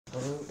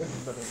Hello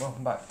everybody,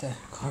 welcome back to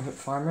Carpet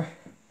Farmer.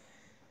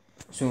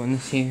 So in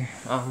this here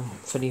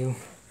video,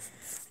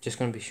 just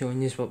going to be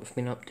showing you what we've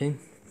been up to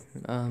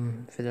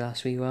for the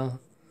last wee while.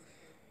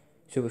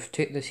 So we've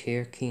took this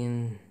here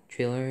cane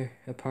trailer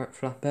apart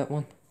flatbed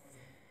one,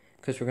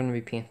 because we're going to be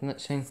painting it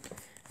soon,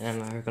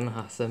 and we're going to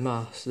have to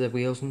mask the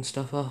wheels and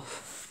stuff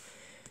off,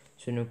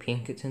 so no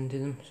paint gets into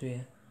them. So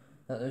yeah,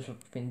 that is what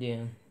we've been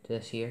doing to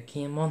this here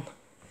cane one.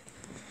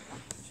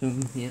 So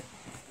yeah,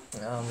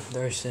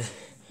 there's the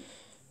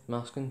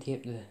masking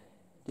tape to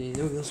do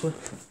the wheels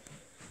with.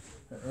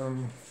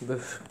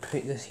 We've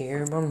put this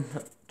here one,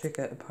 took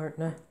it apart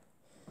now.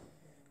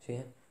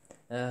 So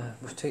yeah,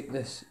 we've took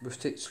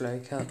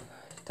Slurry Cat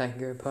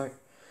tanker apart.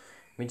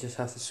 We just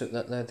have to suit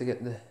that there to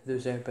get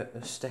those there bit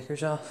of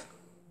stickers off.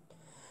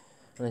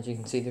 And as you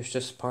can see, there's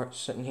just parts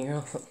sitting here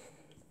off it.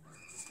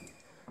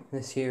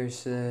 This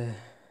here's the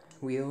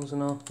wheels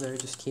and all, they're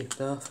just caped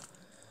off.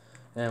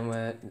 And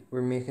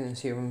we're making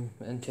this here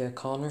into a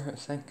corner, I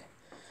think.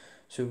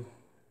 So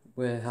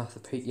we have to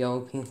put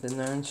yellow paint in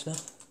there and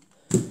stuff.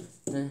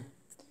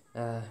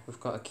 We've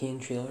got a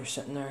cane trailer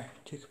sitting there,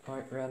 took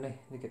apart ready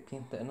to get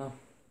painted in.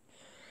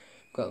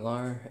 Got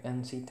our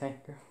NC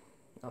tanker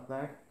up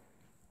there.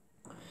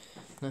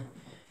 And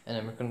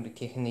then we're going to be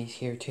taking these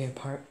here two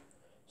apart.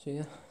 So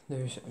yeah,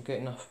 there's a good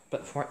enough bit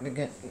of work to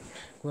get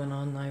going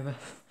on now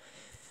with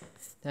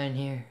down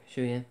here. So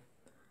yeah,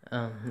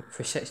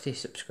 for 60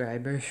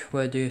 subscribers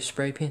we'll do a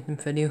spray painting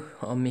video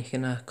on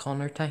making a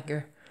Connor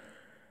tanker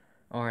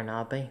or an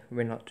Abbey.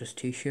 We're not just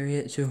too sure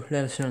yet, so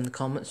let us know in the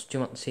comments, do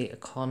you want to see a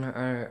Connor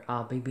or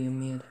Abbey being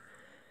made?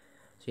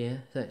 So yeah,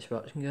 thanks for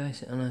watching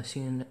guys, and I'll see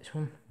you in the next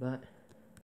one. Bye.